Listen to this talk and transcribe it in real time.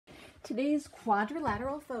Today's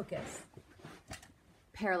quadrilateral focus,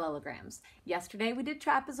 parallelograms. Yesterday we did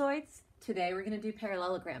trapezoids. Today we're going to do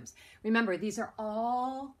parallelograms. Remember, these are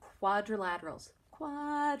all quadrilaterals.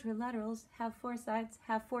 Quadrilaterals have four sides,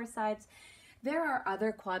 have four sides. There are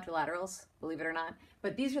other quadrilaterals, believe it or not,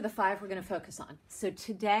 but these are the five we're going to focus on. So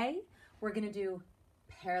today we're going to do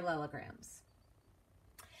parallelograms.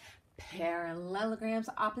 Parallelograms,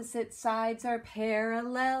 opposite sides are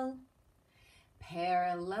parallel.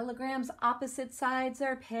 Parallelograms, opposite sides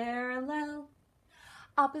are parallel.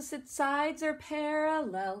 Opposite sides are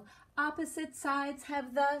parallel. Opposite sides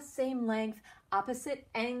have the same length. Opposite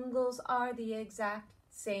angles are the exact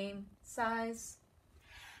same size.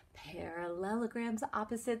 Parallelograms,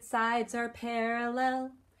 opposite sides are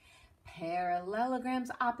parallel. Parallelograms,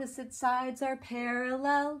 opposite sides are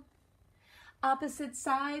parallel. Opposite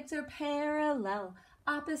sides are parallel.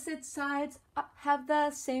 Opposite sides have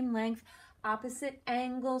the same length. Opposite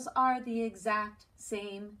angles are the exact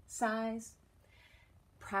same size.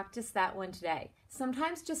 Practice that one today.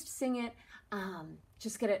 Sometimes just sing it,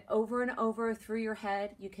 just get it over and over through your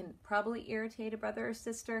head. You can probably irritate a brother or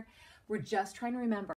sister. We're just trying to remember.